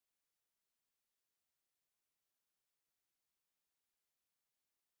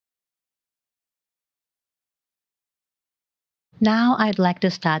Now I'd like to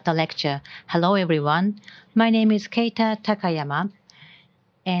start the lecture. Hello everyone. My name is Keita Takayama,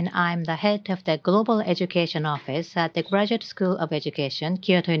 and I'm the head of the Global Education Office at the Graduate School of Education,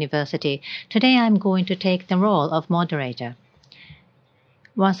 Kyoto University. Today I'm going to take the role of moderator.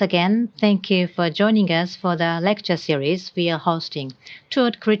 Once again, thank you for joining us for the lecture series we are hosting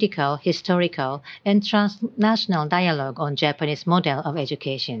toward critical, historical, and transnational dialogue on Japanese model of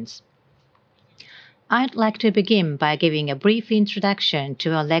educations. I'd like to begin by giving a brief introduction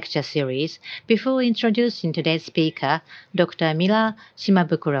to our lecture series before introducing today's speaker, Dr. Mira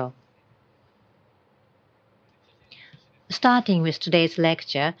Shimabukuro. Starting with today's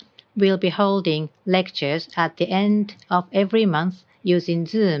lecture, we'll be holding lectures at the end of every month using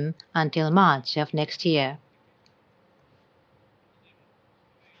Zoom until March of next year.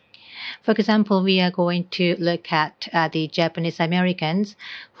 For example, we are going to look at the Japanese Americans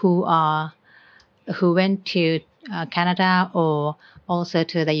who went to Canada or also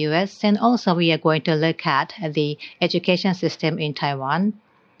to the US. And also we are going to look at the education system in Taiwan.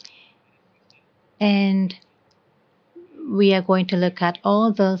 And we are going to look at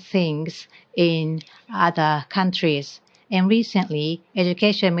all those things in other countries. And recently,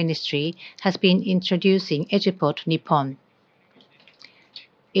 Education Ministry has been introducing EduPort Nippon.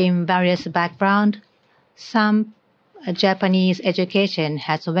 In various backgrounds, some Japanese education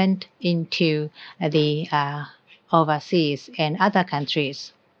has went into the overseas and other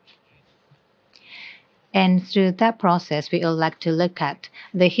countries. And through that process, we would like to look at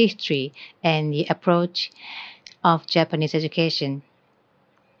the history and the approach of Japanese education.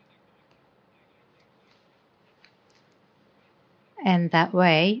 And that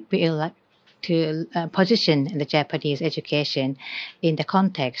way, we would like to position the Japanese education in the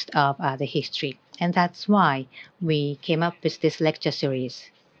context of the history. And that's why we came up with this lecture series.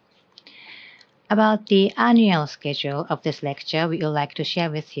 About the annual schedule of this lecture, we would like to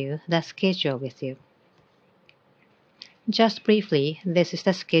share with you the schedule with you. Just briefly, this is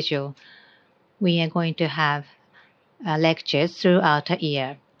the schedule. We are going to have lectures throughout a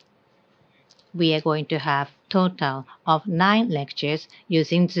year. We are going to have total of 9 lectures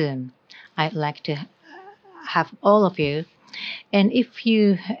using Zoom. I'd like to have all of you. And if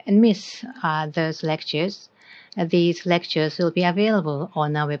you miss those lectures, these lectures will be available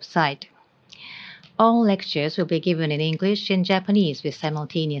on our website. All lectures will be given in English and Japanese with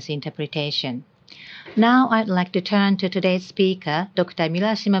simultaneous interpretation. Now I'd like to turn to today's speaker, Dr.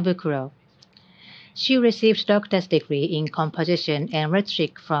 Mira Shimabukuro. She received doctor's degree in composition and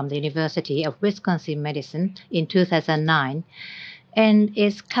rhetorics from the University of Wisconsin-Madison in 2009 and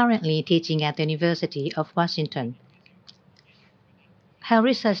is currently teaching at the University of Washington. Her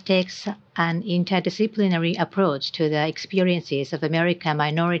research takes an interdisciplinary approach to the experiences of American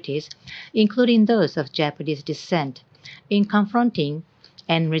minorities, including those of Japanese descent, in confronting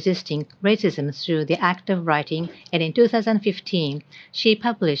and resisting racism through the act of writing, and in 2015, she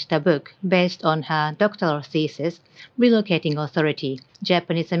published a book based on her doctoral thesis, Relocating Authority,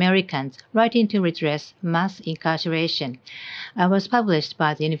 Japanese Americans Writing to Redress Mass Incarceration, was published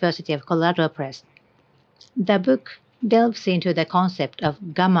by the University of Colorado Press. The book delves into the concept of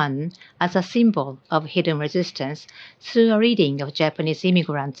Gaman as a symbol of hidden resistance through a reading of Japanese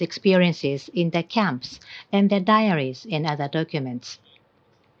immigrants' experiences in the camps and their diaries and other documents.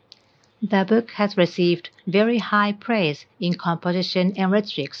 The book has received very high praise in composition and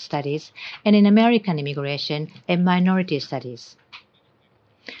rhetoric studies and in American immigration and minority studies.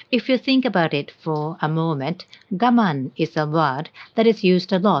 If you think about it for a moment, gaman is a word that is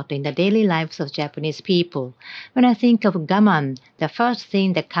used a lot in the daily lives of Japanese people. When I think of gaman, the first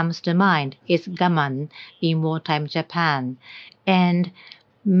thing that comes to mind is gaman in wartime Japan. And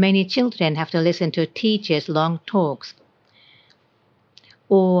many children have to listen to teachers' long talks,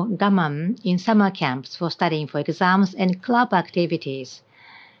 or gaman in summer camps for studying for exams and club activities.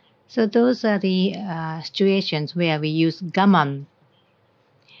 So those are the situations where we use gaman.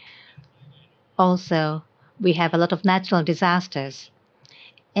 Also, we have a lot of natural disasters,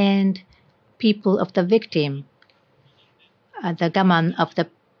 and people of the victim, the gaman of the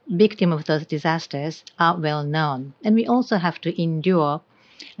victim of those disasters are well known. And we also have to endure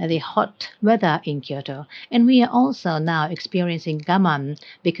the hot weather in Kyoto. And we are also now experiencing gaman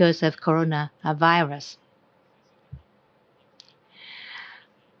because of coronavirus.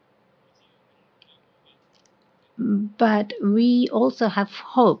 But we also have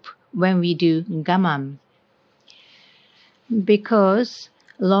hope when we do gaman, because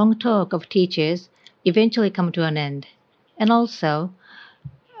long talk of teachers eventually come to an end, and also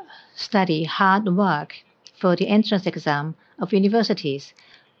study hard work for the entrance exam of universities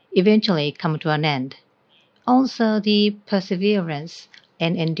eventually come to an end. Also, the perseverance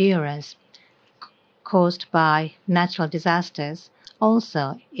and endurance caused by natural disasters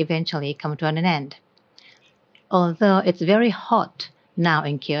also eventually come to an end. Although it's very hot now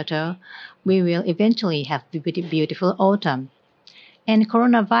in Kyoto, we will eventually have beautiful autumn, and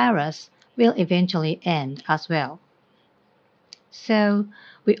coronavirus will eventually end as well. So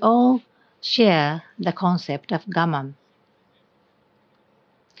we all share the concept of Gaman.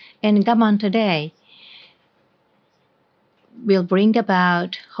 And Gaman today will bring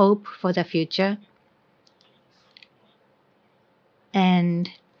about hope for the future, and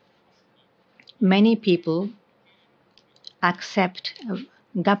many people accept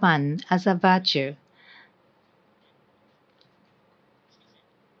Gaman as a virtue.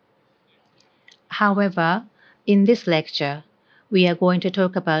 However, in this lecture, we are going to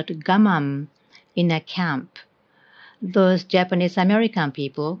talk about Gaman in a camp, those Japanese American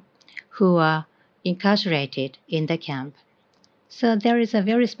people who are incarcerated in the camp. So there is a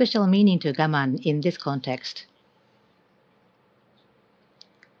very special meaning to Gaman in this context.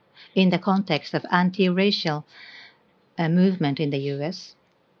 In the context of anti-racial movement in the US,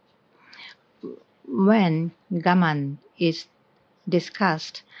 when Gaman is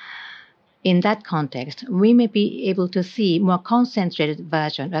discussed in that context, we may be able to see more concentrated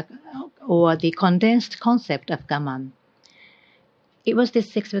version or the condensed concept of Gaman. It was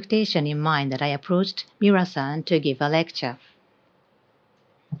this expectation in mind that I approached Mira-san to give a lecture.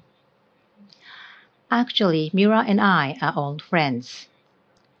 Actually, Mira and I are old friends.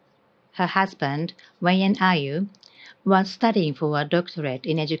 Her husband, Wayne Ayu, was studying for a doctorate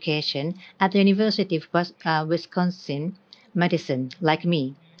in education at the University of Wisconsin-Madison, like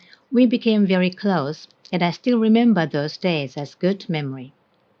me. We became very close, and I still remember those days as good memory.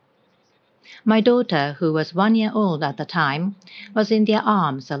 My daughter, who was 1 year old at the time, was in their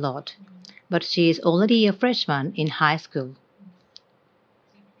arms a lot, but she is already a freshman in high school.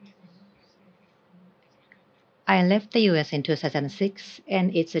 I left the US in 2006,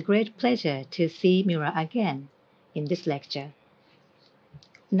 and it's a great pleasure to see Mira again in this lecture.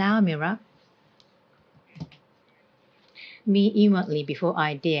 Now, Mira, me inwardly before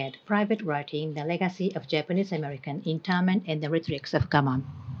I dared private writing the legacy of Japanese American internment and the rhetorics of Gaman.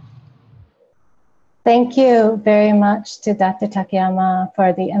 Thank you very much to Dr. Takayama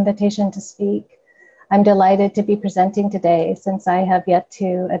for the invitation to speak. I'm delighted to be presenting today since I have yet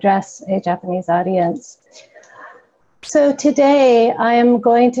to address a Japanese audience. So today I am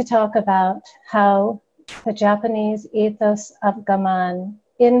going to talk about how the Japanese ethos of Gaman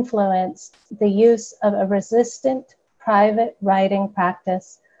influenced the use of a resistant private writing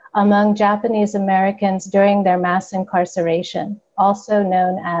practice among Japanese Americans during their mass incarceration, also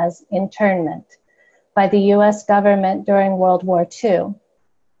known as internment, by the US government during World War II.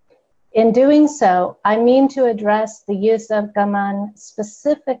 In doing so, I mean to address the use of Gaman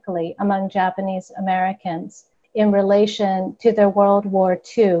specifically among Japanese Americans in relation to their World War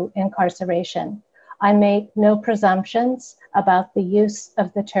II incarceration. I make no presumptions about the use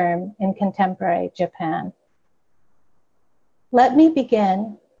of the term in contemporary Japan. Let me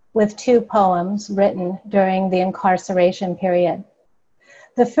begin with two poems written during the incarceration period.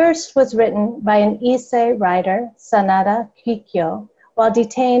 The first was written by an Issei writer, Sanada Kikyo, while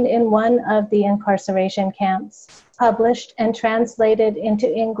detained in one of the incarceration camps, published and translated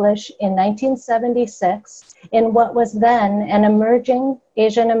into English in 1976 in what was then an emerging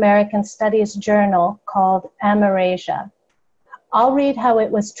Asian American studies journal called Amerasia. I'll read how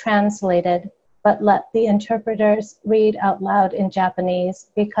it was translated, but let the interpreters read out loud in Japanese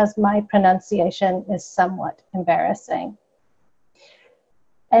because my pronunciation is somewhat embarrassing.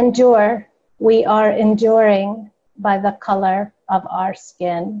 Endure, we are enduring by the color of our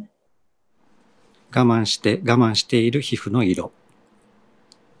skin. 我慢している皮膚の色。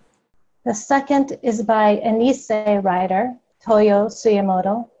 The second is by an Issei writer, Toyo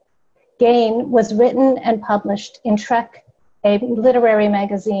Tsuyamoto. Gain was written and published in Trek, a literary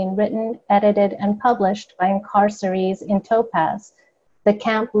magazine written, edited, and published by incarcerees in Topaz, the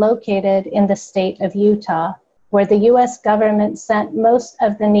camp located in the state of Utah, where the US government sent most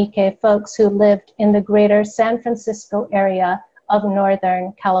of the Nikkei folks who lived in the greater San Francisco area of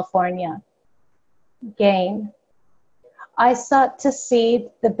Northern California. Gain. I sought to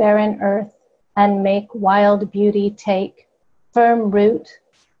seed the barren earth and make wild beauty take firm root,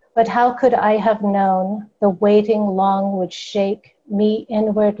 but how could I have known the waiting long would shake me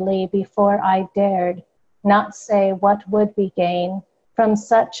inwardly before I dared not say what would be gain from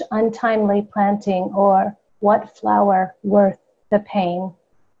such untimely planting, or what flower worth the pain?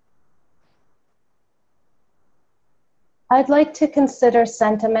 I'd like to consider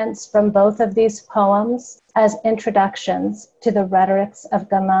sentiments from both of these poems as introductions to the rhetorics of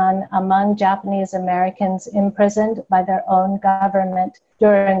Gaman among Japanese Americans imprisoned by their own government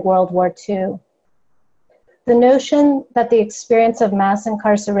during World War II. The notion that the experience of mass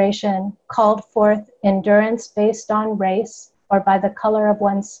incarceration called forth endurance based on race or by the color of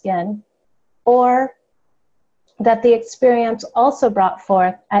one's skin, or that the experience also brought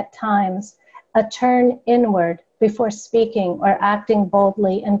forth, at times, a turn inward before speaking or acting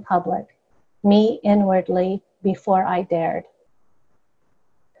boldly in public, me inwardly before I dared.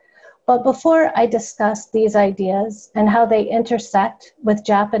 But before I discuss these ideas and how they intersect with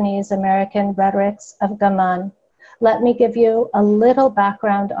Japanese American rhetorics of Gaman, let me give you a little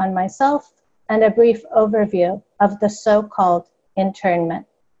background on myself and a brief overview of the so-called internment.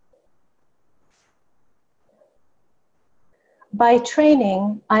 By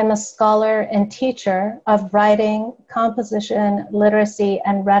training, I'm a scholar and teacher of writing, composition, literacy,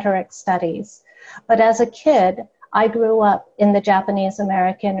 and rhetoric studies. But as a kid, I grew up in the Japanese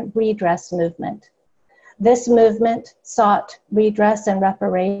American redress movement. This movement sought redress and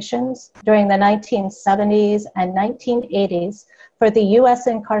reparations during the 1970s and 1980s for the US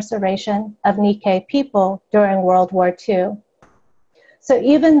incarceration of Nikkei people during World War II. So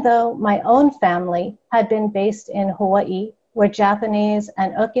even though my own family had been based in Hawaii, where Japanese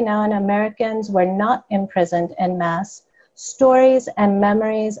and Okinawan Americans were not imprisoned en masse, stories and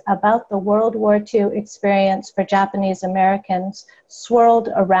memories about the World War II experience for Japanese Americans swirled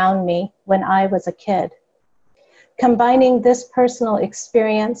around me when I was a kid. Combining this personal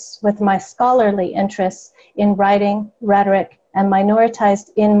experience with my scholarly interests in writing, rhetoric, and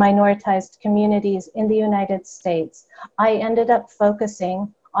minoritized communities in the United States, I ended up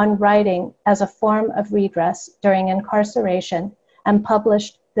focusing on writing as a form of redress during incarceration and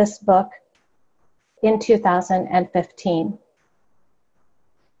published this book in 2015.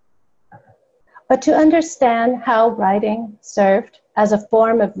 But to understand how writing served as a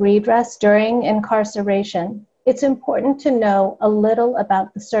form of redress during incarceration, it's important to know a little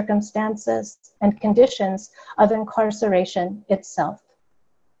about the circumstances and conditions of incarceration itself.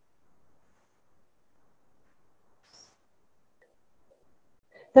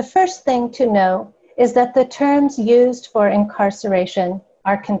 The first thing to know is that the terms used for incarceration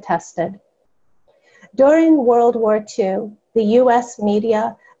are contested. During World War II, the US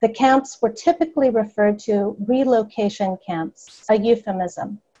media, the camps were typically referred to relocation camps, a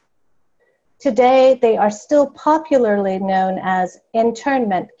euphemism. Today, they are still popularly known as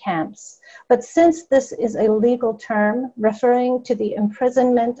internment camps, but since this is a legal term referring to the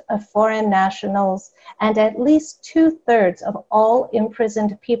imprisonment of foreign nationals, and at least 2/3 of all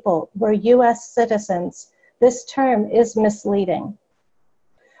imprisoned people were US citizens, this term is misleading.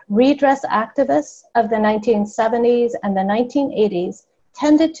 Redress activists of the 1970s and the 1980s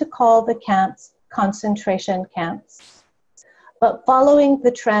tended to call the camps concentration camps. But following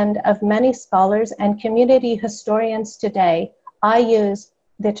the trend of many scholars and community historians today, I use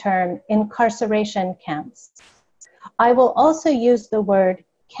the term incarceration camps. I will also use the word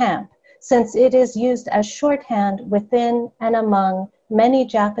camp, since it is used as shorthand within and among many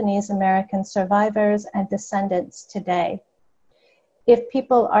Japanese American survivors and descendants today. If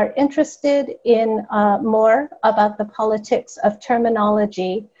people are interested in more about the politics of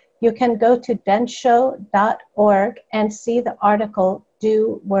terminology, you can go to densho.org and see the article,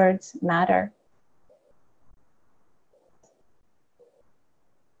 Do Words Matter?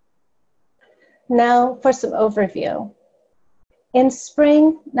 Now for some overview. In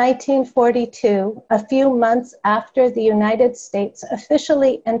spring 1942, a few months after the United States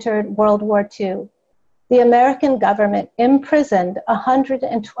officially entered World War II, the American government imprisoned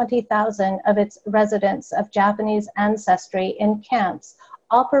 120,000 of its residents of Japanese ancestry in camps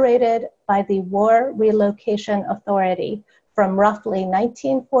operated by the War Relocation Authority from roughly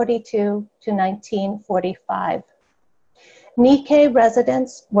 1942 to 1945. Nikkei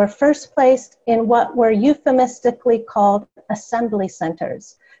residents were first placed in what were euphemistically called assembly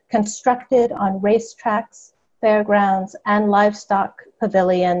centers, constructed on racetracks, fairgrounds, and livestock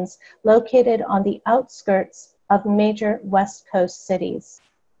pavilions located on the outskirts of major West Coast cities.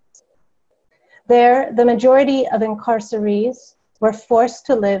 There, the majority of incarcerees were forced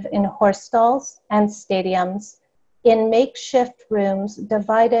to live in horse stalls and stadiums in makeshift rooms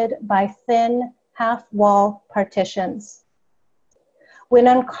divided by thin half-wall partitions. When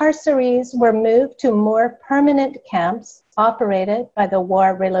incarcerees were moved to more permanent camps operated by the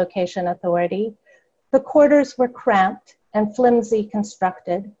War Relocation Authority, the quarters were cramped and flimsy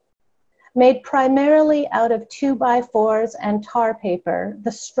constructed. Made primarily out of 2x4s and tar paper,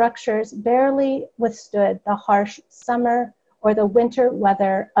 the structures barely withstood the harsh summer or the winter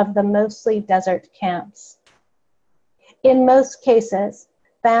weather of the mostly desert camps. In most cases,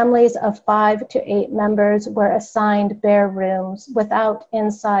 families of 5 to 8 members were assigned bare rooms without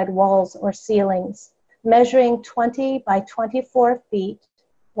inside walls or ceilings, measuring 20 by 24 feet,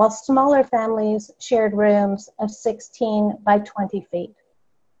 while smaller families shared rooms of 16 by 20 feet.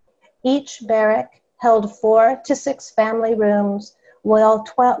 Each barrack held 4 to 6 family rooms, while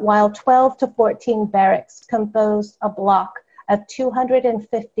 12 to 14 barracks composed a block of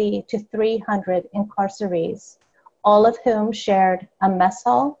 250 to 300 incarcerees, all of whom shared a mess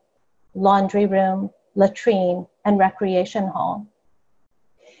hall, laundry room, latrine, and recreation hall.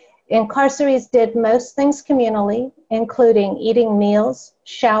 Incarcerees did most things communally, including eating meals,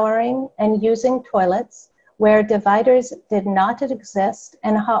 showering, and using toilets, where dividers did not exist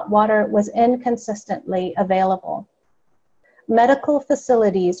and hot water was inconsistently available. Medical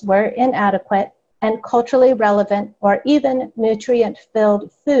facilities were inadequate, and culturally relevant or even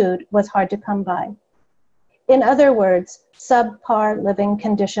nutrient-filled food was hard to come by. In other words, subpar living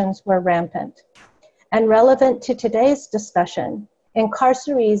conditions were rampant. And relevant to today's discussion,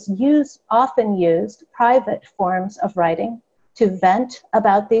 incarcerees often used private forms of writing to vent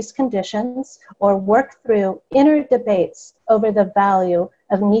about these conditions or work through inner debates over the value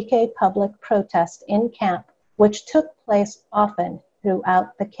of Nikkei public protest in camp, which took place often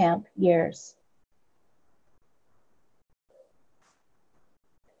throughout the camp years.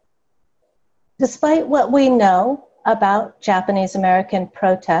 Despite what we know about Japanese American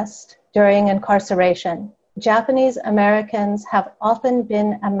protest during incarceration, Japanese Americans have often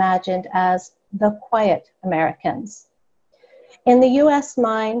been imagined as the quiet Americans. In the US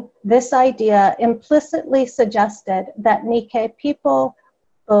mind, this idea implicitly suggested that Nikkei people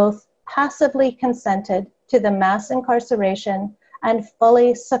both passively consented to the mass incarceration and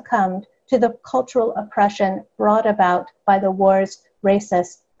fully succumbed to the cultural oppression brought about by the war's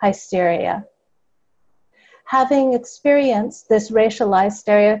racist hysteria. Having experienced this racialized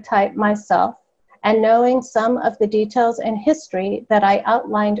stereotype myself, and knowing some of the details and history that I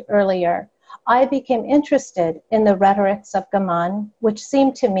outlined earlier, I became interested in the rhetorics of Gaman, which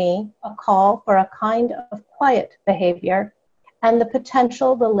seemed to me a call for a kind of quiet behavior and the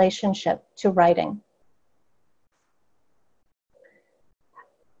potential relationship to writing.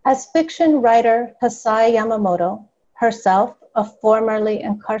 As fiction writer Hasai Yamamoto, herself a formerly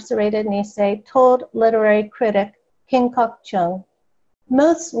incarcerated Nisei, told literary critic Kim Kok-chung,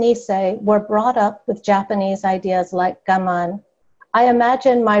 most Nisei were brought up with Japanese ideas like Gaman. I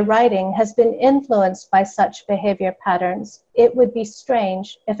imagine my writing has been influenced by such behavior patterns. It would be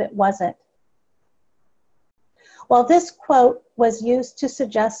strange if it wasn't. While this quote was used to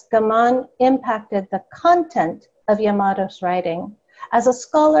suggest Gaman impacted the content of Yamato's writing, as a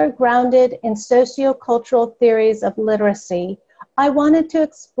scholar grounded in sociocultural theories of literacy, I wanted to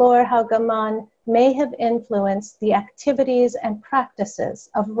explore how Gaman may have influenced the activities and practices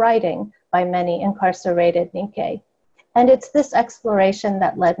of writing by many incarcerated Nikkei. And it's this exploration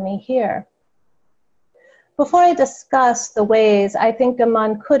that led me here. Before I discuss the ways I think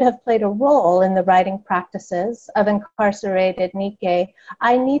Gaman could have played a role in the writing practices of incarcerated Nikkei,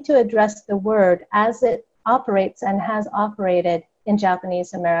 I need to address the word as it operates and has operated in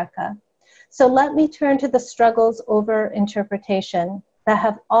Japanese America. So let me turn to the struggles over interpretation that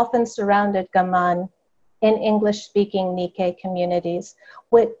have often surrounded Gaman in English-speaking Nikkei communities,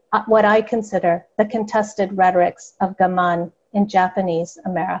 with what I consider the contested rhetorics of Gaman in Japanese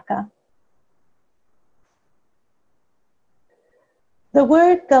America. The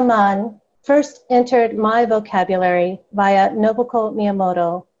word Gaman first entered my vocabulary via Nobuko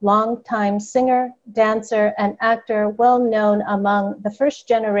Miyamoto, longtime singer, dancer, and actor well known among the first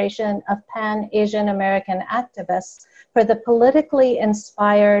generation of Pan-Asian American activists for the politically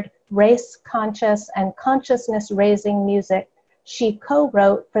inspired, race-conscious, and consciousness-raising music she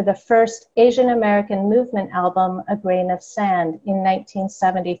co-wrote for the first Asian American movement album, A Grain of Sand, in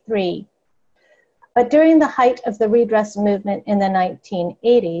 1973. But during the height of the redress movement in the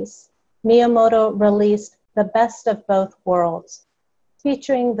 1980s, Miyamoto released The Best of Both Worlds,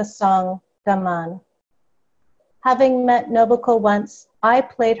 featuring the song Gaman. Having met Nobuko once, I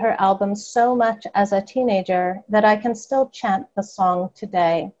played her album so much as a teenager that I can still chant the song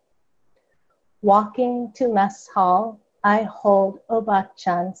today. Walking to mess hall, I hold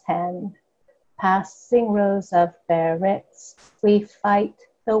Oba-chan's hand. Passing rows of barracks, we fight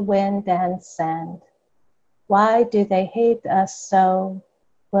the wind and sand. Why do they hate us so?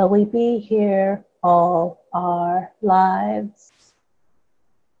 Will we be here all our lives?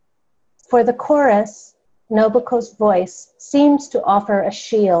 For the chorus, Nobuko's voice seems to offer a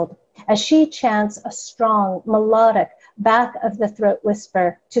shield as she chants a strong, melodic, back-of-the-throat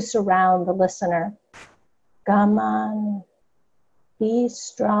whisper to surround the listener. Gaman, be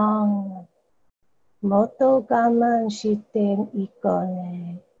strong. Moto gaman shiten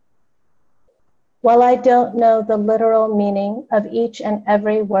ikone. While I don't know the literal meaning of each and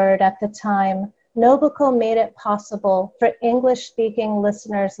every word at the time, Nobuko made it possible for English-speaking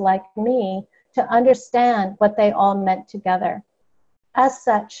listeners like me to understand what they all meant together. As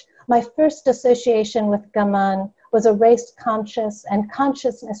such, my first association with Gaman was a race-conscious and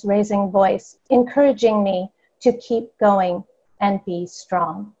consciousness-raising voice, encouraging me to keep going and be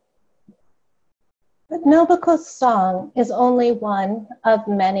strong. But Nobuko's song is only one of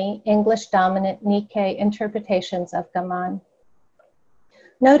many English-dominant Nikkei interpretations of Gaman.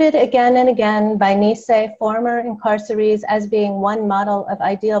 Noted again and again by Nisei former incarcerees as being one model of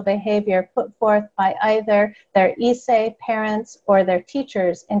ideal behavior put forth by either their Issei parents or their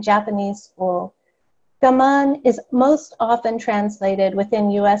teachers in Japanese school, Gaman is most often translated within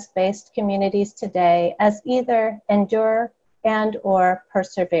US-based communities today as either endure and or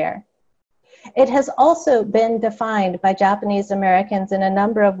persevere. It has also been defined by Japanese Americans in a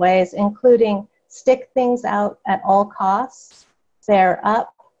number of ways, including stick things out at all costs, bear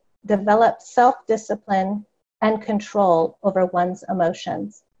up, develop self-discipline, and control over one's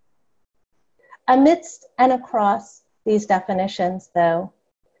emotions. Amidst and across these definitions, though,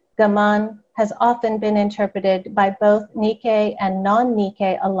 Gaman has often been interpreted by both Nikkei and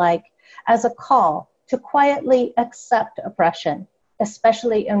non-Nikkei alike as a call to quietly accept oppression,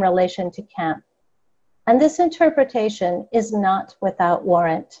 especially in relation to camp. And this interpretation is not without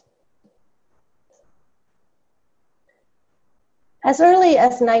warrant. As early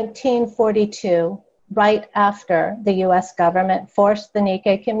as 1942, right after the US government forced the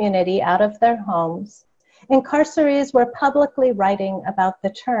Nikkei community out of their homes, incarcerees were publicly writing about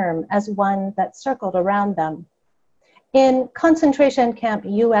the term as one that circled around them. In Concentration Camp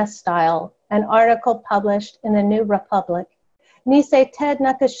US Style, an article published in the New Republic, Nisei Ted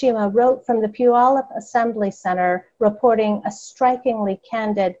Nakashima wrote from the Puyallup Assembly Center, reporting a strikingly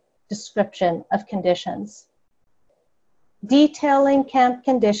candid description of conditions. Detailing camp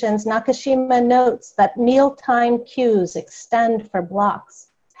conditions, Nakashima notes that mealtime queues extend for blocks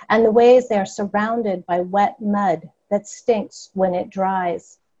and the ways they are surrounded by wet mud that stinks when it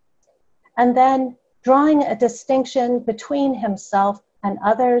dries. And then, drawing a distinction between himself and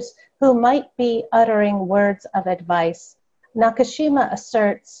others who might be uttering words of advice, Nakashima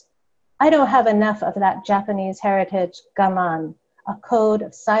asserts, "I don't have enough of that Japanese heritage gaman, a code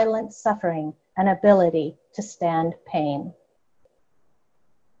of silent suffering and ability to stand pain."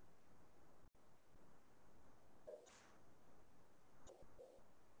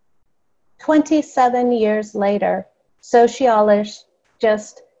 "27 years later,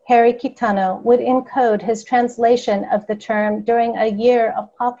 sociologist Harry Kitano would encode his translation of the term during a year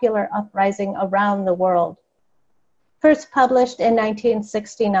of popular uprising around the world. First published in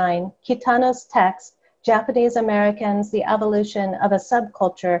 1969, Kitano's text, Japanese Americans, the Evolution of a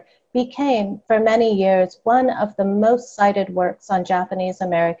Subculture, became, for many years, one of the most cited works on Japanese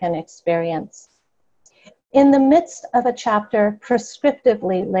American experience. In the midst of a chapter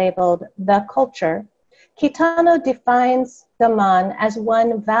prescriptively labeled The Culture, Kitano defines Gaman as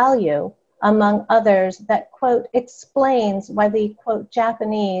one value, among others, that, quote, explains why the, quote,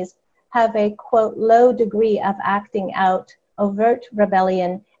 Japanese have a, quote, low degree of acting out, overt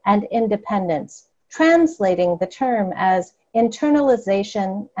rebellion, and independence, translating the term as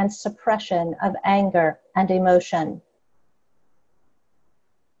internalization and suppression of anger and emotion.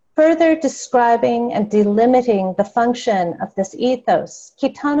 Further describing and delimiting the function of this ethos,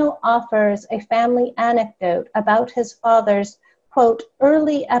 Kitano offers a family anecdote about his father's, quote,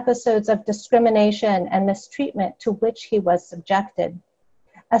 early episodes of discrimination and mistreatment to which he was subjected.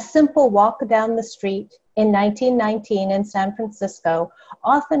 A simple walk down the street in 1919 in San Francisco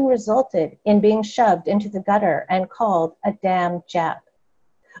often resulted in being shoved into the gutter and called a damn Jap.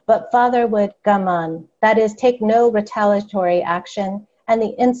 But father would gaman, that is, take no retaliatory action, and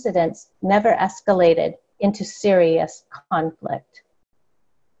the incidents never escalated into serious conflict.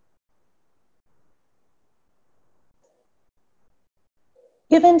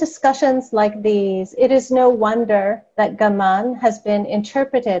 Given discussions like these, it is no wonder that Gaman has been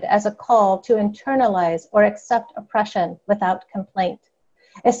interpreted as a call to internalize or accept oppression without complaint,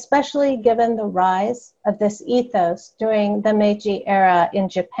 especially given the rise of this ethos during the Meiji era in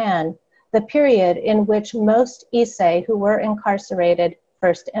Japan, the period in which most Issei who were incarcerated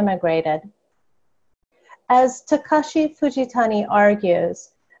first immigrated. As Takashi Fujitani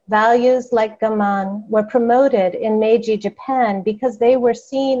argues, values like Gaman were promoted in Meiji Japan because they were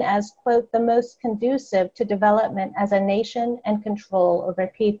seen as, quote, the most conducive to development as a nation and control over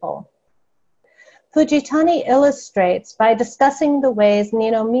people. Fujitani illustrates by discussing the ways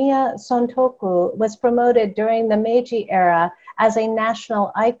Ninomiya Sontoku was promoted during the Meiji era as a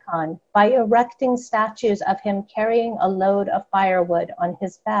national icon by erecting statues of him carrying a load of firewood on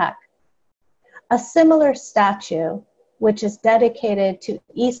his back. A similar statue, which is dedicated to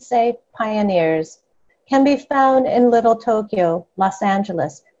Issei pioneers, can be found in Little Tokyo, Los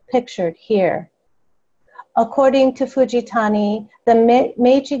Angeles, pictured here. According to Fujitani, the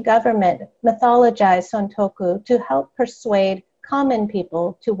Meiji government mythologized Sontoku to help persuade common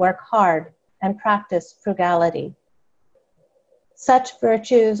people to work hard and practice frugality. Such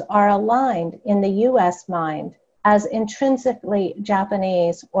virtues are aligned in the US mind as intrinsically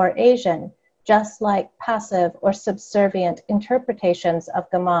Japanese or Asian, just like passive or subservient interpretations of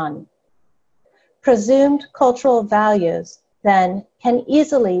Gaman. Presumed cultural values, then, can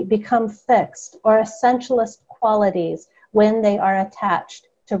easily become fixed or essentialist qualities when they are attached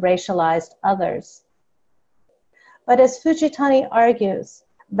to racialized others. But as Fujitani argues,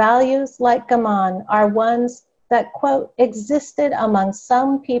 values like Gaman are ones that, quote, existed among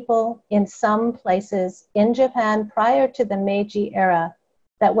some people in some places in Japan prior to the Meiji era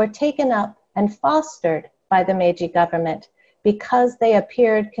that were taken up and fostered by the Meiji government because they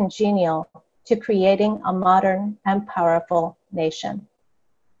appeared congenial to creating a modern and powerful nation.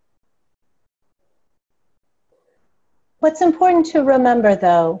 What's important to remember,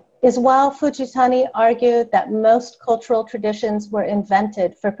 though, is while Fujitani argued that most cultural traditions were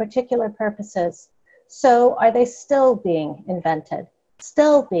invented for particular purposes, so are they still being invented,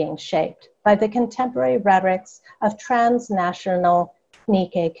 still being shaped by the contemporary rhetorics of transnational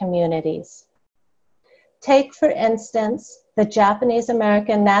Nikkei communities. Take, for instance, the Japanese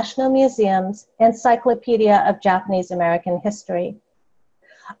American National Museum's Encyclopedia of Japanese American History.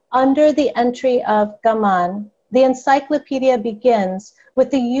 Under the entry of Gaman, the encyclopedia begins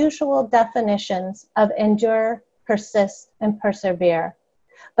with the usual definitions of endure, persist, and persevere,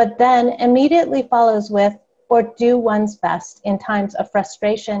 but then immediately follows with, or do one's best in times of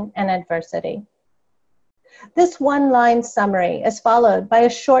frustration and adversity. This one-line summary is followed by a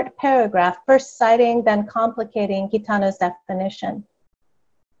short paragraph, first citing, then complicating Kitano's definition.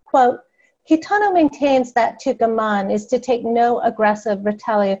 Quote, Kitano maintains that to gaman is to take no aggressive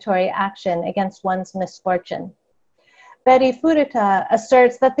retaliatory action against one's misfortune. Betty Furuta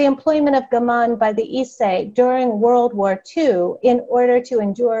asserts that the employment of gaman by the Issei during World War II in order to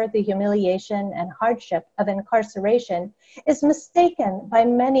endure the humiliation and hardship of incarceration is mistaken by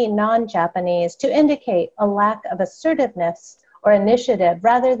many non-Japanese to indicate a lack of assertiveness or initiative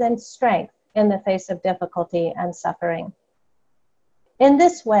rather than strength in the face of difficulty and suffering. In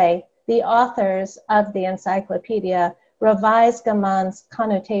this way, the authors of the encyclopedia revise gaman's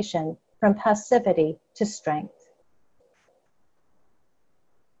connotation from passivity to strength.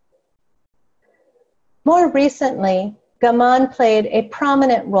 More recently, Gaman played a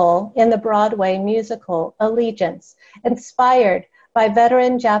prominent role in the Broadway musical Allegiance, inspired by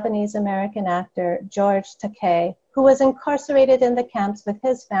veteran Japanese-American actor George Takei, who was incarcerated in the camps with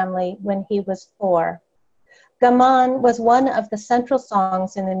his family when he was 4. Gaman was one of the central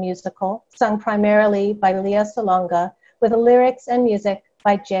songs in the musical, sung primarily by Leah Salonga, with lyrics and music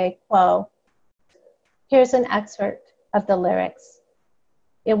by Jay Kuo. Here's an excerpt of the lyrics.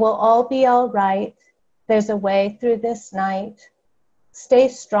 It will all be all right. There's a way through this night. Stay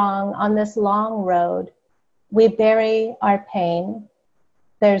strong on this long road. We bury our pain.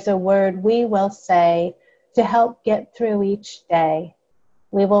 There's a word we will say to help get through each day.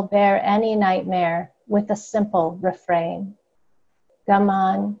 We will bear any nightmare with a simple refrain.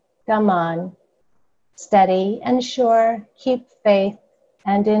 Gaman, gaman. Steady and sure, keep faith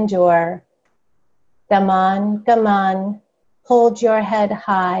and endure. Gaman, gaman. Hold your head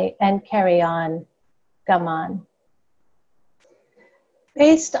high and carry on. Gaman.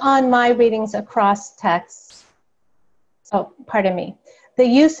 Based on my readings across texts, the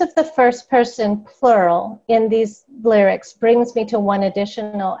use of the first person plural in these lyrics brings me to one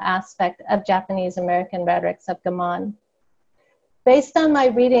additional aspect of Japanese American rhetorics of Gaman. Based on my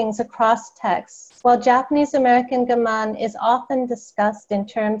readings across texts, while Japanese American Gaman is often discussed in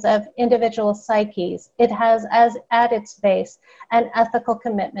terms of individual psyches, it has as at its base an ethical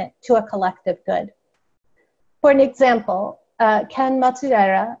commitment to a collective good. For an example, Ken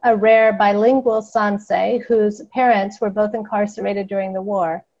Matsudaira, a rare bilingual sansei whose parents were both incarcerated during the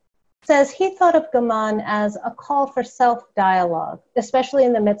war, says he thought of Gaman as a call for self-dialogue, especially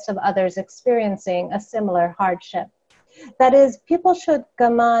in the midst of others experiencing a similar hardship. That is, people should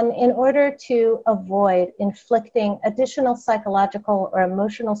gaman in order to avoid inflicting additional psychological or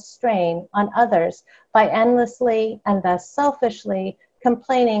emotional strain on others by endlessly and thus selfishly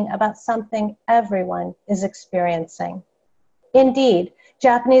complaining about something everyone is experiencing. Indeed,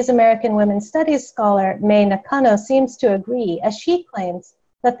 Japanese American women's studies scholar Mei Nakano seems to agree, as she claims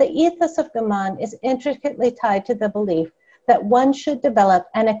that the ethos of Gaman is intricately tied to the belief that one should develop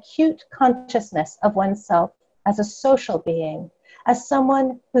an acute consciousness of oneself as a social being, as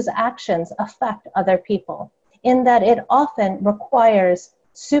someone whose actions affect other people, in that it often requires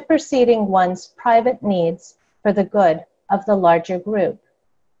superseding one's private needs for the good of the larger group.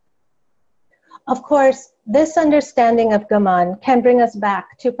 Of course, this understanding of Gaman can bring us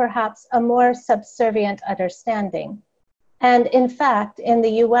back to perhaps a more subservient understanding. And in fact, in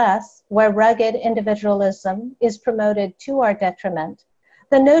the US, where rugged individualism is promoted to our detriment,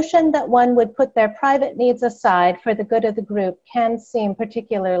 the notion that one would put their private needs aside for the good of the group can seem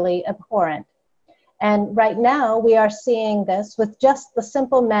particularly abhorrent. And right now, we are seeing this with just the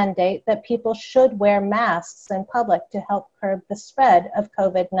simple mandate that people should wear masks in public to help curb the spread of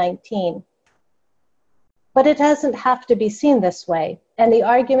COVID-19. But it doesn't have to be seen this way, and the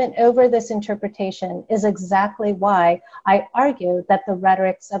argument over this interpretation is exactly why I argue that the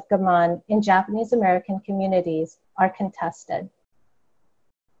rhetorics of Gaman in Japanese American communities are contested.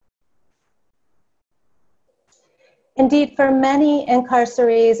 Indeed, for many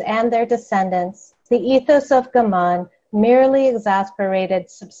incarcerees and their descendants, the ethos of Gaman merely exasperated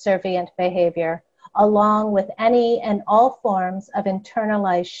subservient behavior, along with any and all forms of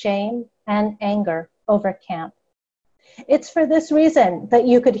internalized shame and anger over camp. It's for this reason that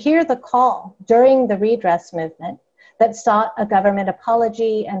you could hear the call during the redress movement that sought a government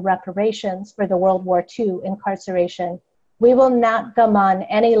apology and reparations for the World War II incarceration. We will not Gaman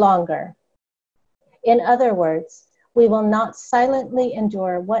any longer. In other words, we will not silently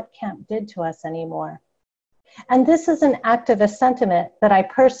endure what camp did to us anymore. And this is an activist sentiment that I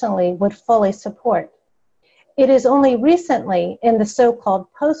personally would fully support. It is only recently in the so-called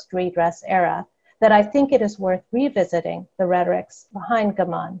post-redress era that I think it is worth revisiting the rhetorics behind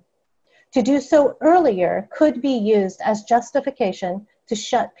Gaman. To do so earlier could be used as justification to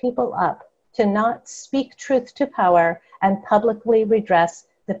shut people up, to not speak truth to power and publicly redress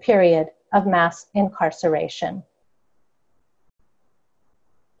the period of mass incarceration.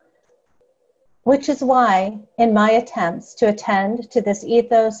 Which is why, in my attempts to attend to this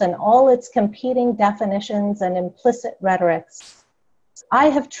ethos and all its competing definitions and implicit rhetorics, I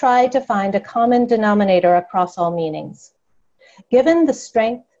have tried to find a common denominator across all meanings. Given the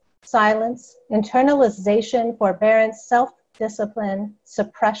strength, silence, internalization, forbearance, self-discipline,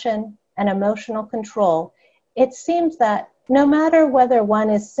 suppression, and emotional control, it seems that no matter whether one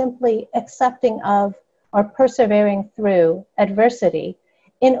is simply accepting of or persevering through adversity,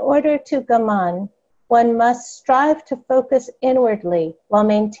 in order to Gaman, one must strive to focus inwardly while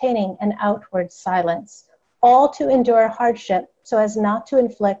maintaining an outward silence, all to endure hardship so as not to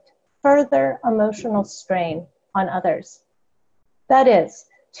inflict further emotional strain on others. That is,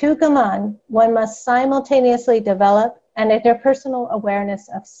 to Gaman, one must simultaneously develop an interpersonal awareness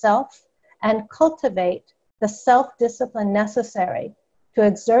of self and cultivate the self-discipline necessary to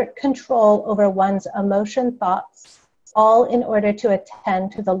exert control over one's emotion thoughts, all in order to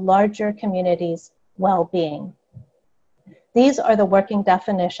attend to the larger community's well-being. These are the working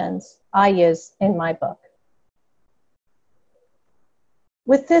definitions I use in my book.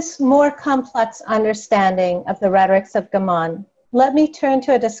 With this more complex understanding of the rhetorics of Gaman, let me turn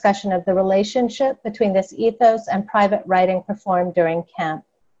to a discussion of the relationship between this ethos and private writing performed during camp.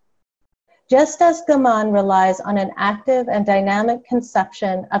 Just as Gaman relies on an active and dynamic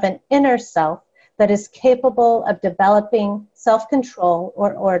conception of an inner self that is capable of developing self-control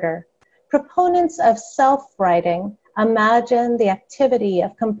or order, proponents of self-writing imagine the activity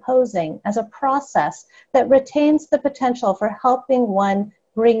of composing as a process that retains the potential for helping one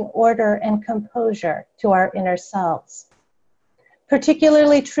bring order and composure to our inner selves.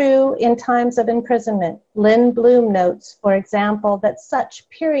 Particularly true in times of imprisonment, Lynn Bloom notes, for example, that such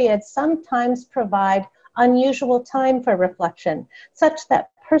periods sometimes provide unusual time for reflection, such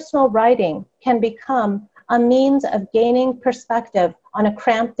that personal writing can become a means of gaining perspective on a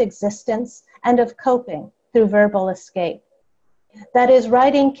cramped existence and of coping through verbal escape. That is,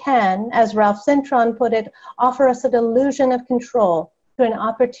 writing can, as Ralph Cintron put it, offer us a delusion of control through an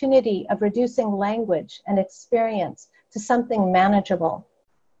opportunity of reducing language and experience to something manageable.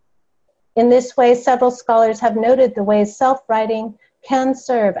 In this way, several scholars have noted the ways self-writing can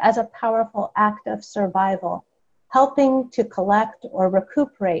serve as a powerful act of survival, helping to collect or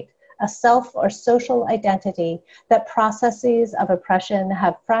recuperate a self or social identity that processes of oppression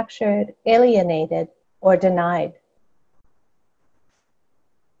have fractured, alienated, or denied.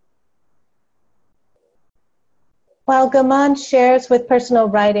 While Gaman shares with personal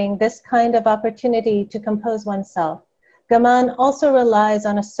writing this kind of opportunity to compose oneself, Gaman also relies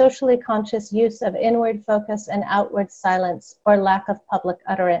on a socially conscious use of inward focus and outward silence or lack of public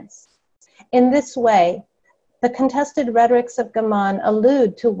utterance. In this way, the contested rhetorics of Gaman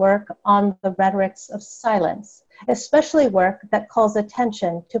allude to work on the rhetorics of silence, especially work that calls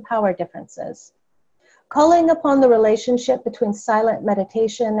attention to power differences. Calling upon the relationship between silent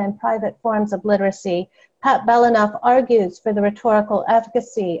meditation and private forms of literacy, Pat Belanoff argues for the rhetorical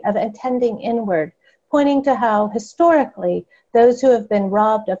efficacy of attending inward, pointing to how, historically, those who have been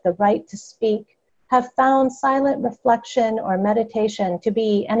robbed of the right to speak have found silent reflection or meditation to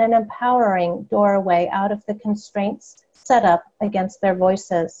be an empowering doorway out of the constraints set up against their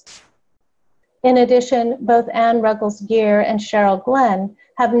voices. In addition, both Anne Ruggles-Gear and Cheryl Glenn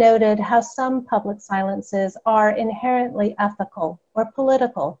have noted how some public silences are inherently ethical or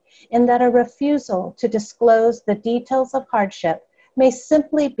political, in that a refusal to disclose the details of hardship may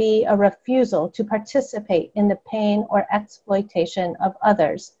simply be a refusal to participate in the pain or exploitation of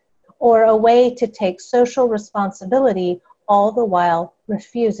others, or a way to take social responsibility, all the while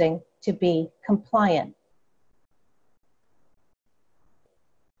refusing to be compliant.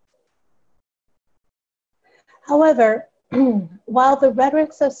 However, while the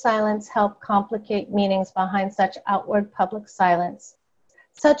rhetorics of silence help complicate meanings behind such outward public silence,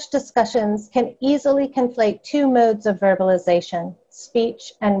 such discussions can easily conflate two modes of verbalization,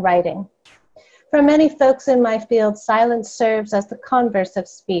 speech and writing. For many folks in my field, silence serves as the converse of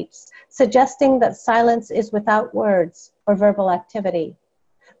speech, suggesting that silence is without words or verbal activity.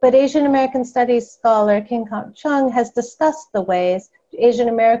 But Asian American Studies scholar King Kong Chung has discussed the ways Asian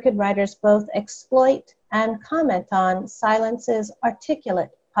American writers both exploit and comment on silence's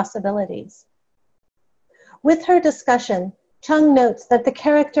articulate possibilities. With her discussion, Chung notes that the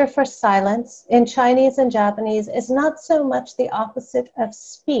character for silence in Chinese and Japanese is not so much the opposite of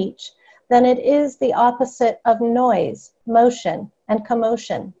speech than it is the opposite of noise, motion, and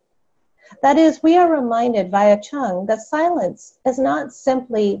commotion. That is, we are reminded via Chung that silence is not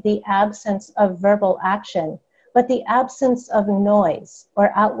simply the absence of verbal action, but the absence of noise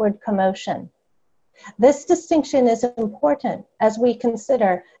or outward commotion. This distinction is important as we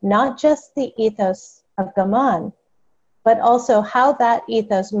consider not just the ethos of Gaman, but also how that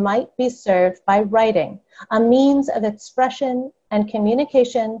ethos might be served by writing, a means of expression and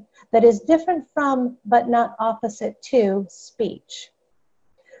communication that is different from, but not opposite to, speech.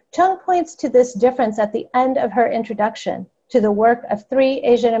 Chung points to this difference at the end of her introduction to the work of 3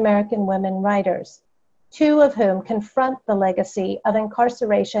 Asian American women writers, 2 of whom confront the legacy of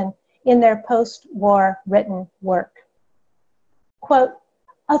incarceration in their post-war written work. Quote,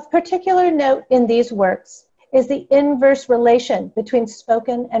 "Of particular note in these works is the inverse relation between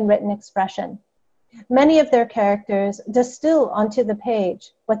spoken and written expression. Many of their characters distill onto the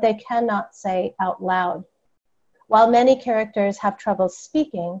page what they cannot say out loud. While many characters have trouble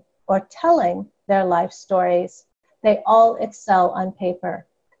speaking or telling their life stories, they all excel on paper.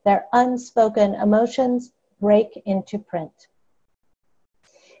 Their unspoken emotions break into print."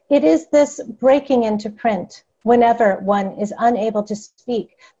 It is this breaking into print, whenever one is unable to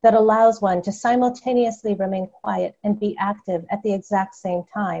speak, that allows one to simultaneously remain quiet and be active at the exact same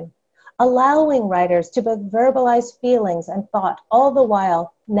time, allowing writers to both verbalize feelings and thought, all the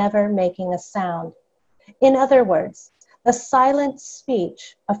while never making a sound. In other words, the silent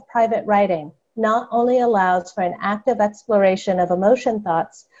speech of private writing not only allows for an active exploration of emotion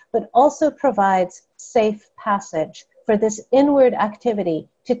thoughts, but also provides safe passage for this inward activity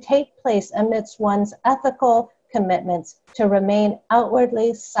to take place amidst one's ethical commitments to remain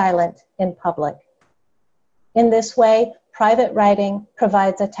outwardly silent in public. In this way, private writing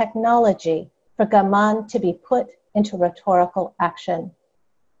provides a technology for Gaman to be put into rhetorical action.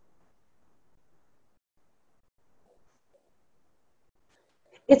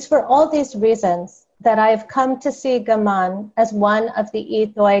 It's for all these reasons that I have come to see Gaman as one of the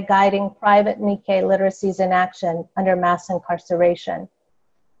ethoi guiding private Nikkei literacies in action under mass incarceration.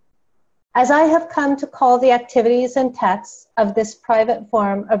 As I have come to call the activities and texts of this private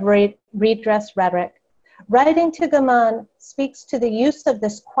form of redress rhetoric, writing to Gaman speaks to the use of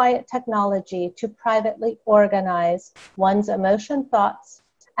this quiet technology to privately organize one's emotion thoughts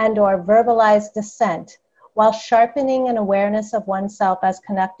and/or verbalize dissent while sharpening an awareness of oneself as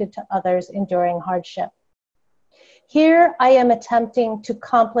connected to others enduring hardship. Here I am attempting to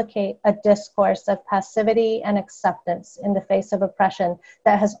complicate a discourse of passivity and acceptance in the face of oppression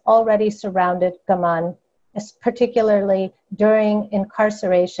that has already surrounded Gaman, particularly during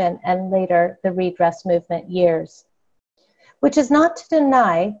incarceration and later the redress movement years. which is not to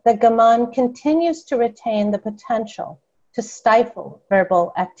deny that Gaman continues to retain the potential to stifle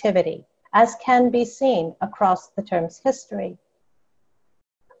verbal activity, as can be seen across the term's history.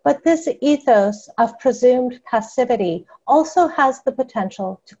 But this ethos of presumed passivity also has the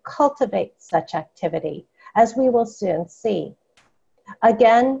potential to cultivate such activity, as we will soon see.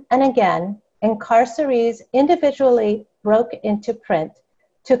 Again and again, incarcerees individually broke into print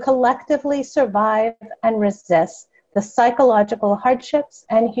to collectively survive and resist the psychological hardships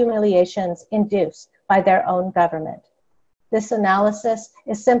and humiliations induced by their own government. This analysis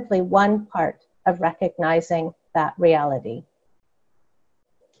is simply one part of recognizing that reality.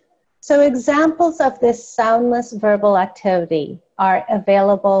 So examples of this soundless verbal activity are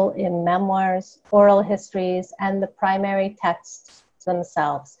available in memoirs, oral histories, and the primary texts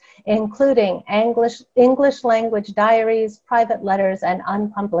themselves, including English language diaries, private letters, and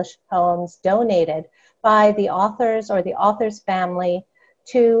unpublished poems donated by the authors or the author's family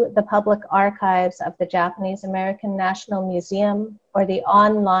to the public archives of the Japanese American National Museum or the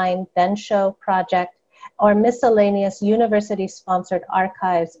online Bensho project or miscellaneous university-sponsored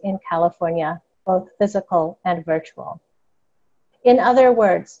archives in California, both physical and virtual. In other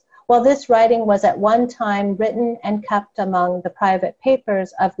words, while this writing was at one time written and kept among the private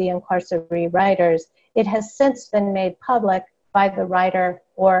papers of the incarceree writers, it has since been made public by the writer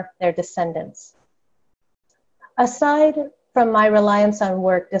or their descendants. Aside from my reliance on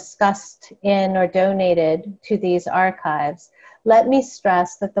work discussed in or donated to these archives, let me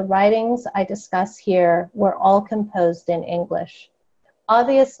stress that the writings I discuss here were all composed in English.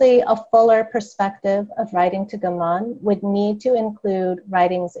 Obviously, a fuller perspective of writing to Gaman would need to include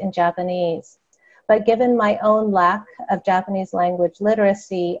writings in Japanese. But given my own lack of Japanese language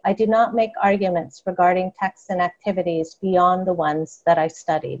literacy, I do not make arguments regarding texts and activities beyond the ones that I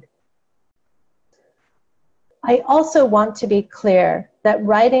studied. I also want to be clear that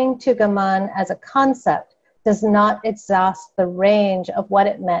writing to Gaman as a concept does not exhaust the range of what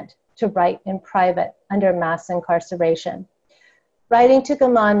it meant to write in private under mass incarceration. Writing to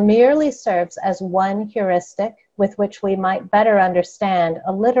Gaman merely serves as one heuristic with which we might better understand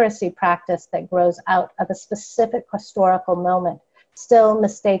a literacy practice that grows out of a specific historical moment, still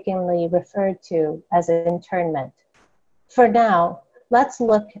mistakenly referred to as internment. For now, let's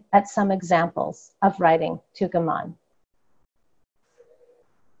look at some examples of writing to Gaman.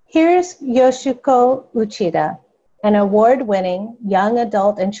 Here's Yoshiko Uchida, an award-winning young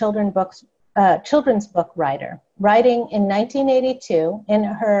adult and children's book writer, writing in 1982 in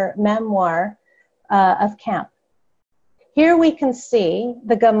her memoir of camp. Here we can see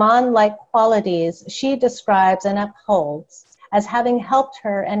the Gaman-like qualities she describes and upholds as having helped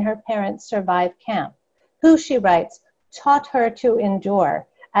her and her parents survive camp, who, she writes, taught her to endure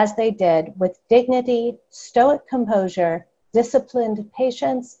as they did with dignity, stoic composure, disciplined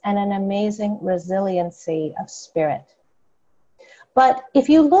patience, and an amazing resiliency of spirit. But if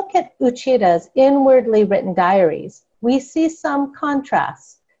you look at Uchida's inwardly written diaries, we see some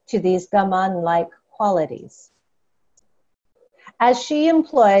contrasts to these Gaman-like qualities, as she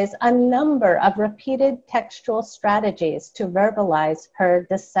employs a number of repeated textual strategies to verbalize her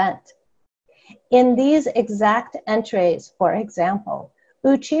dissent. In these exact entries, for example,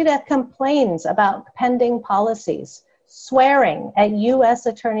 Uchida complains about pending policies, swearing at U.S.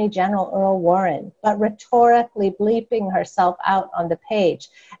 Attorney General Earl Warren, but rhetorically bleeping herself out on the page,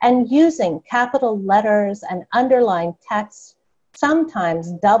 and using capital letters and underlined text,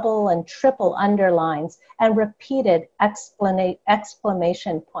 sometimes double and triple underlines, and repeated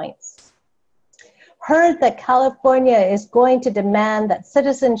exclamation points. Heard that California is going to demand that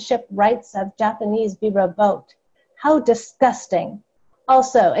citizenship rights of Japanese be revoked. How disgusting.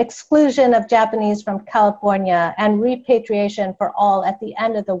 Also, exclusion of Japanese from California and repatriation for all at the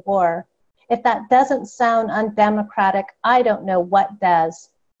end of the war. If that doesn't sound undemocratic, I don't know what does.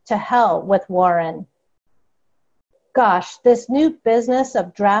 To hell with Warren. Gosh, this new business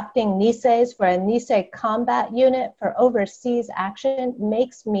of drafting Niseis for a Nisei combat unit for overseas action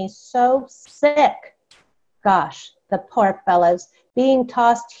makes me so sick. Gosh, the poor fellows being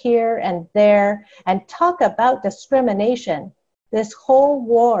tossed here and there, and talk about discrimination. This whole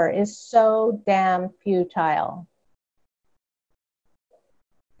war is so damn futile.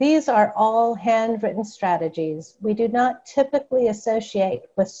 These are all handwritten strategies we do not typically associate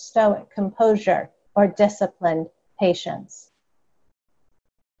with stoic composure or disciplined patience.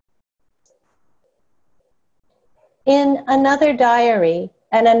 In another diary,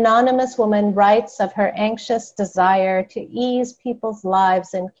 an anonymous woman writes of her anxious desire to ease people's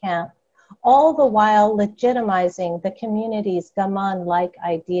lives in camp, all the while legitimizing the community's Gaman-like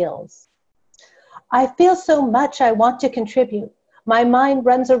ideals. I feel so much I want to contribute. My mind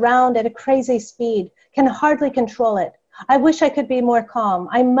runs around at a crazy speed, can hardly control it. I wish I could be more calm.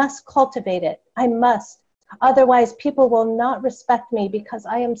 I must cultivate it. I must. Otherwise, people will not respect me because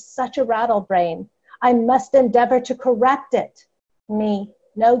I am such a rattlebrain. I must endeavor to correct it. Me,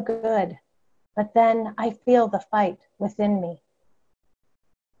 no good. But then I feel the fight within me.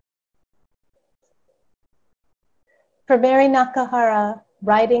 For Mary Nakahara,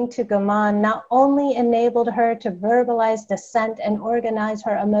 writing to Gaman not only enabled her to verbalize dissent and organize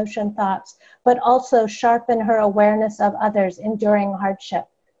her emotion thoughts, but also sharpen her awareness of others enduring hardship,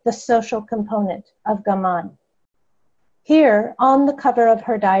 the social component of Gaman. Here, on the cover of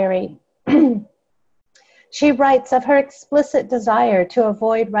her diary, she writes of her explicit desire to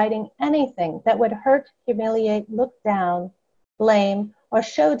avoid writing anything that would hurt, humiliate, look down, blame, or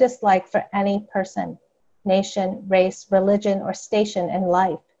show dislike for any person, nation, race, religion, or station in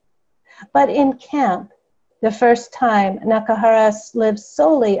life. But in camp, the first time Nakahara lives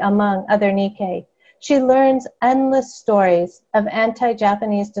solely among other Nikkei, she learns endless stories of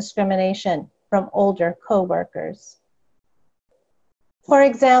anti-Japanese discrimination from older co-workers. For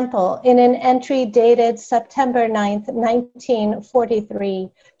example, in an entry dated September 9th,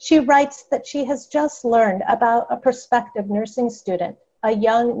 1943, she writes that she has just learned about a prospective nursing student, a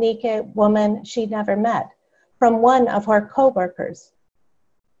young Nikkei woman she never met, from one of her co-workers.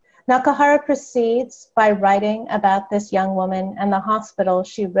 Nakahara proceeds by writing about this young woman and the hospital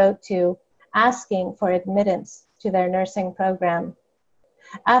she wrote to, asking for admittance to their nursing program.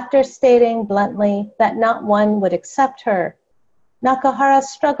 After stating bluntly that not one would accept her, Nakahara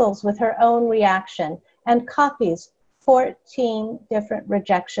struggles with her own reaction and copies 14 different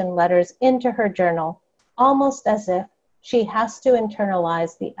rejection letters into her journal, almost as if she has to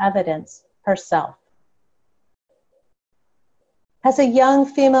internalize the evidence herself. As a young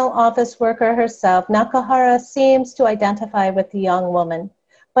female office worker herself, Nakahara seems to identify with the young woman,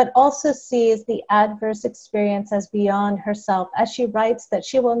 but also sees the adverse experience as beyond herself, as she writes that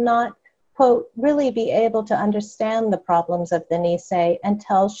she will not, quote, really be able to understand the problems of the Nisei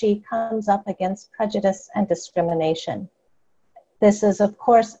until she comes up against prejudice and discrimination. This is, of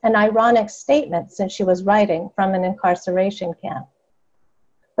course, an ironic statement since she was writing from an incarceration camp.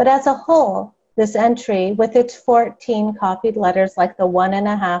 But as a whole, this entry, with its 14 copied letters like the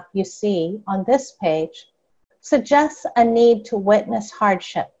 1.5 you see on this page, suggests a need to witness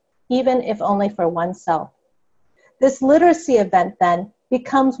hardship, even if only for oneself. This literacy event, then,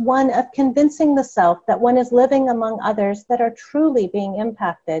 becomes one of convincing the self that one is living among others that are truly being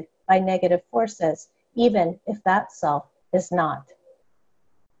impacted by negative forces, even if that self is not.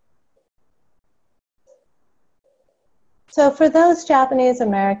 So for those Japanese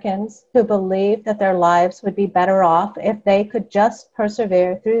Americans who believe that their lives would be better off if they could just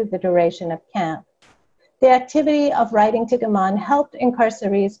persevere through the duration of camp, the activity of writing to Gaman helped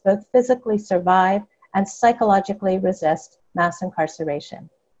incarcerees both physically survive and psychologically resist mass incarceration.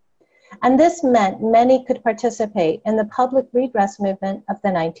 And this meant many could participate in the public redress movement of the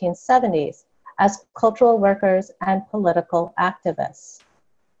 1970s as cultural workers and political activists.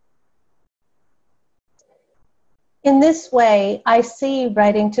 In this way, I see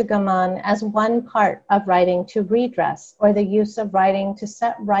writing to Gaman as one part of writing to redress, or the use of writing to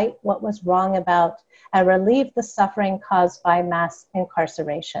set right what was wrong about and relieve the suffering caused by mass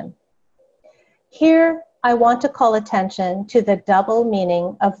incarceration. Here, I want to call attention to the double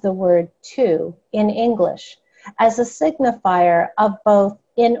meaning of the word to in English as a signifier of both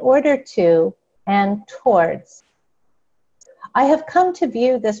in order to and towards. I have come to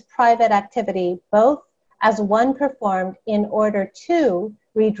view this private activity both as one performed in order to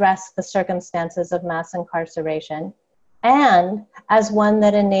redress the circumstances of mass incarceration, and as one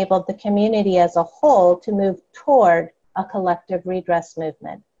that enabled the community as a whole to move toward a collective redress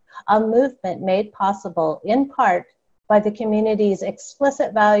movement, a movement made possible in part by the community's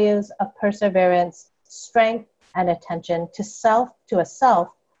explicit values of perseverance, strength, and attention to a self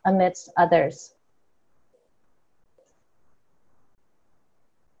amidst others.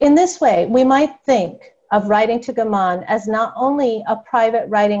 In this way, we might think of writing to Gaman as not only a private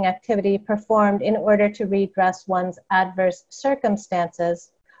writing activity performed in order to redress one's adverse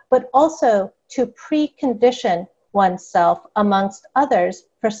circumstances, but also to precondition oneself amongst others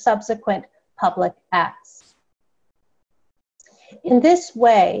for subsequent public acts. In this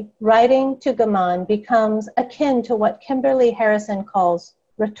way, writing to Gaman becomes akin to what Kimberly Harrison calls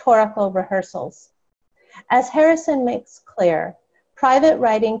rhetorical rehearsals. As Harrison makes clear, private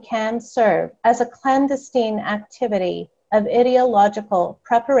writing can serve as a clandestine activity of ideological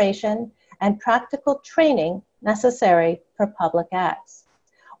preparation and practical training necessary for public acts.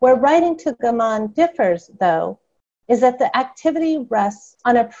 Where writing to Gaman differs, though, is that the activity rests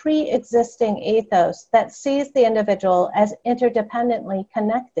on a pre-existing ethos that sees the individual as interdependently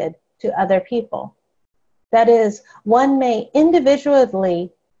connected to other people. That is, one may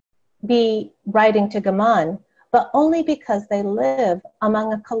individually be writing to Gaman, but only because they live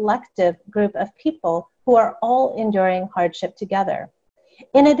among a collective group of people who are all enduring hardship together.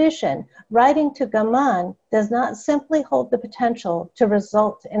 In addition, writing to Gaman does not simply hold the potential to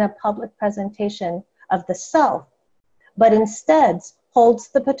result in a public presentation of the self, but instead holds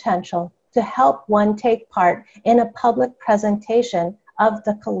the potential to help one take part in a public presentation of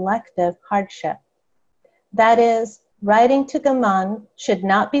the collective hardship. That is, writing to Gaman should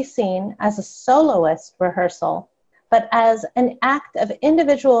not be seen as a soloist rehearsal, but as an act of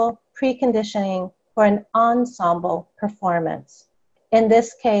individual preconditioning for an ensemble performance. In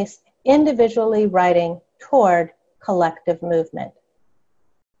this case, individually writing toward collective movement.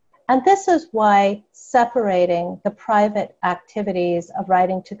 And this is why separating the private activities of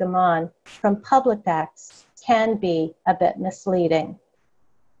writing to Gaman from public acts can be a bit misleading.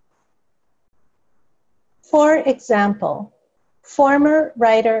 For example, former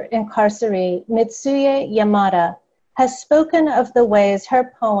writer incarceree Mitsuye Yamada has spoken of the ways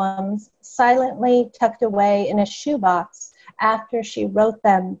her poems, silently tucked away in a shoebox after she wrote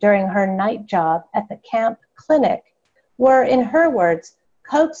them during her night job at the camp clinic, were, in her words,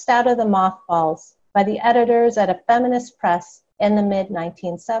 coaxed out of the mothballs by the editors at a feminist press in the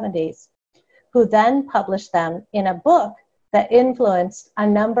mid-1970s, who then published them in a book that influenced a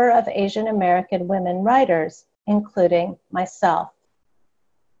number of Asian American women writers, including myself.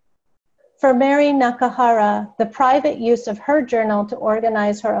 For Mary Nakahara, the private use of her journal to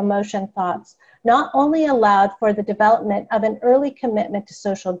organize her emotion thoughts not only allowed for the development of an early commitment to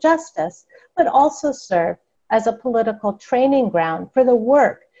social justice, but also served as a political training ground for the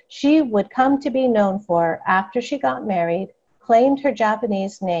work she would come to be known for after she got married, claimed her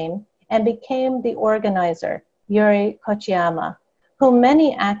Japanese name, and became the organizer, Yuri Kochiyama, whom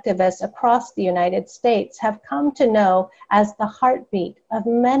many activists across the United States have come to know as the heartbeat of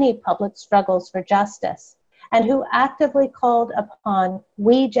many public struggles for justice, and who actively called upon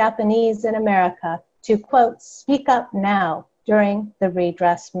we Japanese in America to, quote, speak up now during the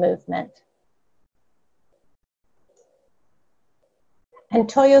redress movement. And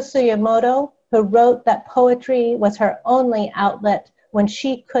Toyo Tsuyamoto, who wrote that poetry was her only outlet when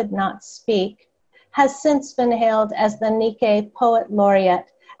she could not speak, has since been hailed as the Nikkei Poet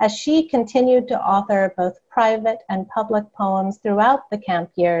Laureate as she continued to author both private and public poems throughout the camp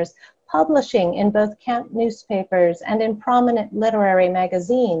years, publishing in both camp newspapers and in prominent literary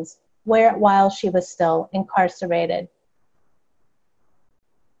magazines while she was still incarcerated.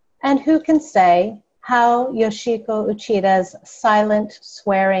 And who can say how Yoshiko Uchida's silent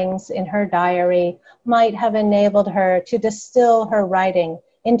swearings in her diary might have enabled her to distill her writing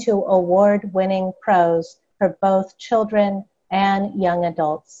into award-winning prose for both children and young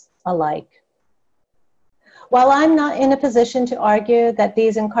adults alike. While I'm not in a position to argue that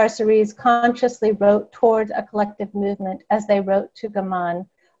these incarcerees consciously wrote toward a collective movement as they wrote to Gaman,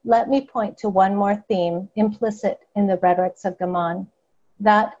 let me point to one more theme implicit in the rhetorics of Gaman,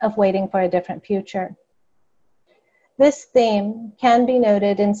 that of waiting for a different future. This theme can be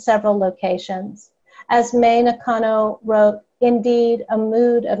noted in several locations. As Mei Nakano wrote, indeed, a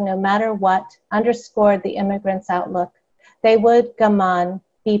mood of no matter what underscored the immigrants' outlook. They would, Gaman,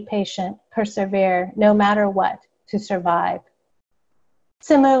 be patient, persevere, no matter what, to survive.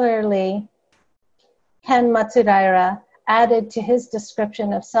 Similarly, Ken Matsudaira added to his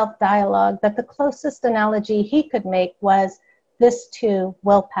description of self-dialogue that the closest analogy he could make was, this too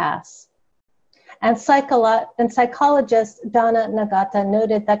will pass. And psychologist Donna Nagata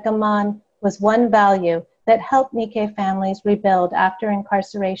noted that Gaman was one value that helped Nikkei families rebuild after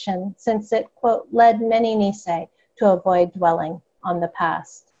incarceration, since it, quote, led many Nisei to avoid dwelling on the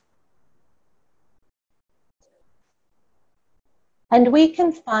past. And we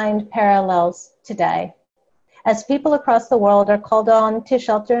can find parallels today. As people across the world are called on to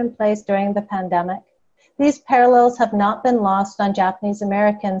shelter in place during the pandemic, these parallels have not been lost on Japanese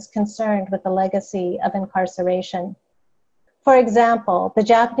Americans concerned with the legacy of incarceration. For example, the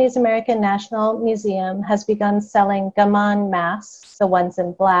Japanese American National Museum has begun selling Gaman masks, the ones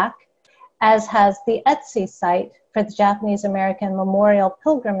in black, as has the Etsy site for the Japanese American Memorial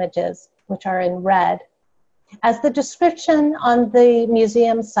Pilgrimages, which are in red. As the description on the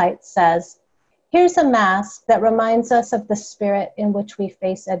museum site says, here's a mask that reminds us of the spirit in which we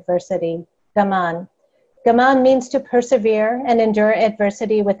face adversity, Gaman. Gaman means to persevere and endure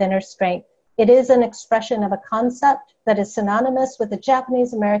adversity with inner strength. It is an expression of a concept that is synonymous with the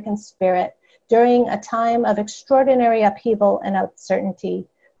Japanese American spirit during a time of extraordinary upheaval and uncertainty,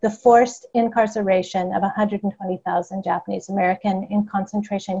 the forced incarceration of 120,000 Japanese American in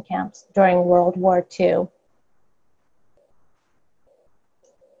concentration camps during World War II.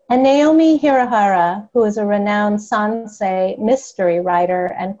 And Naomi Hirahara, who is a renowned Sansei mystery writer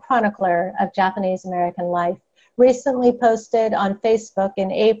and chronicler of Japanese American life, recently posted on Facebook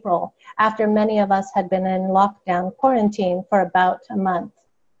in April after many of us had been in lockdown quarantine for about a month.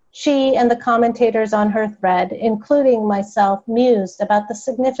 She and the commentators on her thread, including myself, mused about the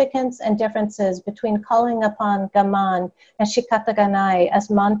significance and differences between calling upon Gaman and Shikataganai as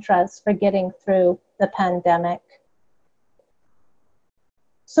mantras for getting through the pandemic.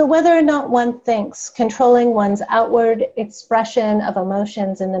 So whether or not one thinks controlling one's outward expression of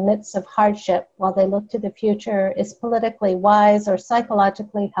emotions in the midst of hardship while they look to the future is politically wise or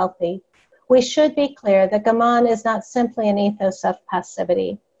psychologically healthy, we should be clear that Gaman is not simply an ethos of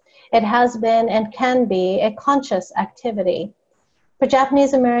passivity. It has been and can be a conscious activity. For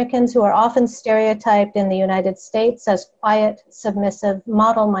Japanese Americans who are often stereotyped in the United States as quiet, submissive,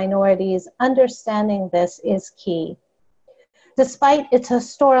 model minorities, understanding this is key. Despite its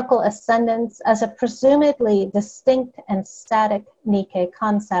historical ascendance as a presumably distinct and static Nikkei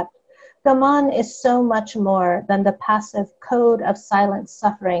concept, Gaman is so much more than the passive code of silent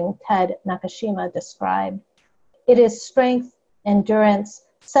suffering Ted Nakashima described. It is strength, endurance,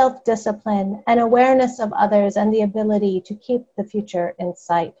 self-discipline, and awareness of others and the ability to keep the future in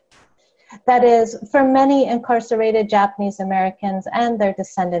sight. That is, for many incarcerated Japanese Americans and their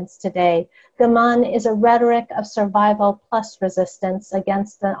descendants today, Gaman is a rhetoric of survival plus resistance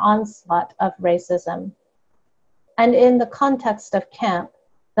against the onslaught of racism. And in the context of camp,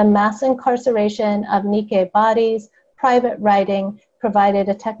 the mass incarceration of Nikkei bodies, private writing provided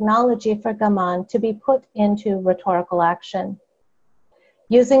a technology for Gaman to be put into rhetorical action.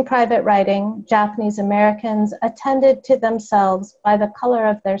 Using private writing, Japanese Americans attended to themselves by the color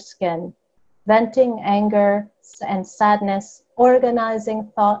of their skin, venting anger and sadness,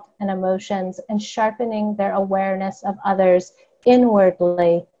 organizing thought and emotions, and sharpening their awareness of others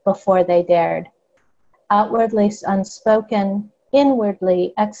inwardly before they dared. Outwardly unspoken,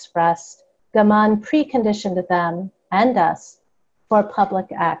 inwardly expressed, Gaman preconditioned them and us for public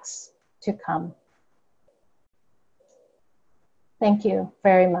acts to come. Thank you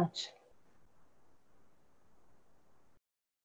very much.